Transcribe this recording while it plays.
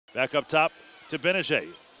Back up top to Benajay.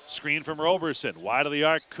 Screen from Roberson. Wide of the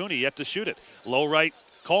arc, Cooney yet to shoot it. Low right,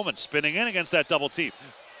 Coleman spinning in against that double team.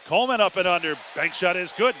 Coleman up and under. Bank shot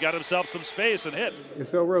is good. Got himself some space and hit. It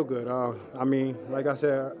felt real good. I mean, like I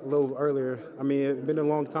said a little earlier, I mean, it's been a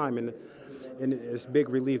long time, and it's big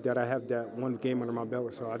relief that I have that one game under my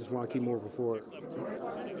belt, so I just want to keep moving forward.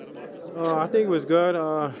 I think it was good.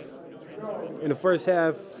 In the first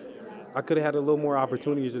half, I could have had a little more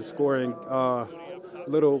opportunities of scoring.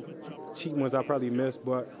 Little cheap ones I probably missed,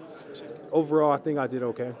 but overall, I think I did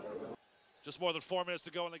okay. Just more than 4 minutes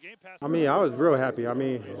to go in the game. I mean, I was real happy. I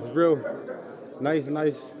mean, it was real nice,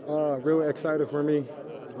 real excited for me.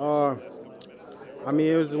 I mean,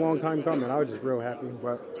 it was a long time coming. I was just real happy,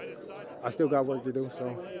 but I still got work to do.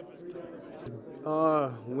 So,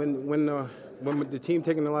 when the team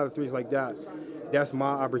taking a lot of threes like that, that's my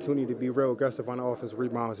opportunity to be real aggressive on the offensive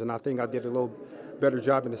rebounds, and I think I did a little better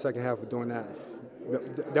job in the second half of doing that.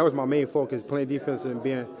 That was my main focus, playing defense and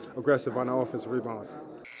being aggressive on the offensive rebounds.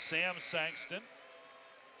 Sam Sangston.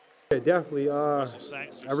 Yeah, definitely.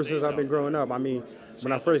 Ever since I've been growing up, I mean,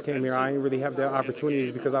 when I first came here, I didn't really have that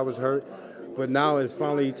opportunity because I was hurt. But now it's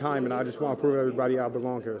finally time, and I just want to prove everybody I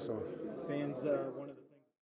belong here. So. Fans